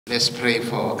Let's pray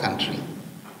for our country.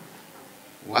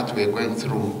 What we're going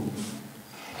through,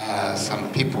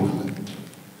 some people,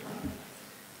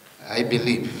 I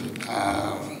believe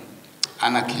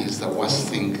anarchy is the worst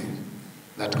thing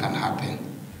that can happen.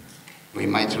 We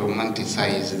might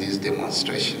romanticize these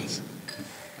demonstrations,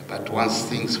 but once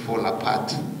things fall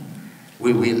apart,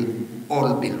 we will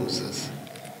all be losers.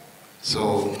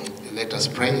 So let us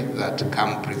pray that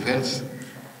calm prevails.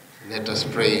 Let us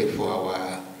pray for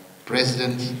our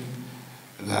president,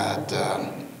 that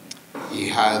he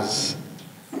has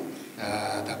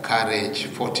the courage,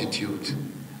 fortitude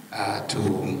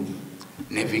to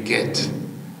navigate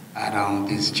around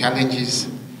these challenges,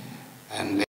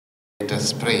 and let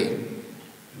us pray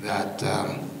that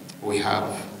we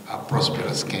have a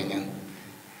prosperous Kenya.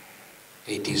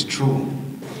 It is true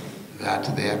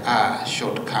that there are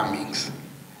shortcomings.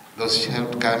 Those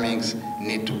shortcomings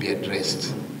need to be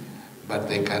addressed, but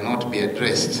they cannot be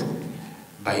addressed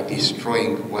by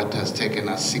destroying what has taken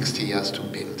us 60 years to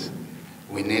build.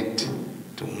 We need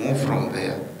to move from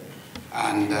there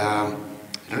and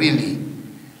really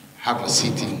have a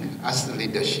sitting as the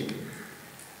leadership.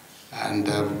 And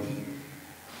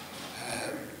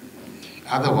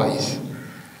otherwise,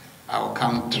 our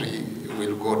country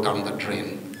will go down the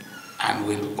drain and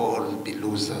we'll all be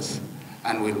losers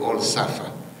and we'll all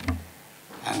suffer.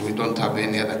 And we don't have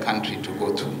any other country to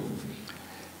go to.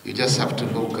 You just have to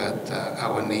look at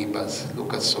our neighbors.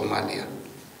 Look at Somalia.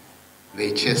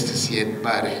 They chased Siad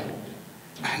Barre,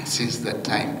 and since that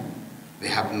time, they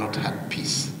have not had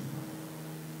peace.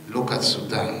 Look at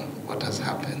Sudan, what has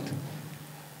happened.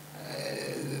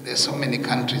 There's so many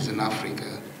countries in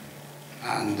Africa,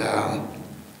 and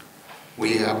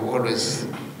we have always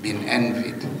been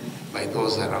envied by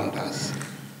those around us.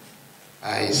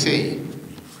 I say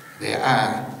there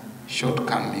are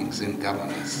shortcomings in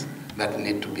governance that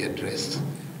need to be addressed,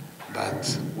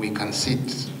 but we can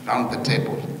sit round the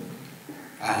table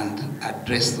and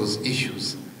address those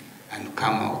issues and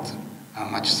come out a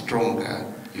much stronger,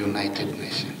 united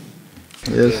nation.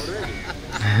 Yes.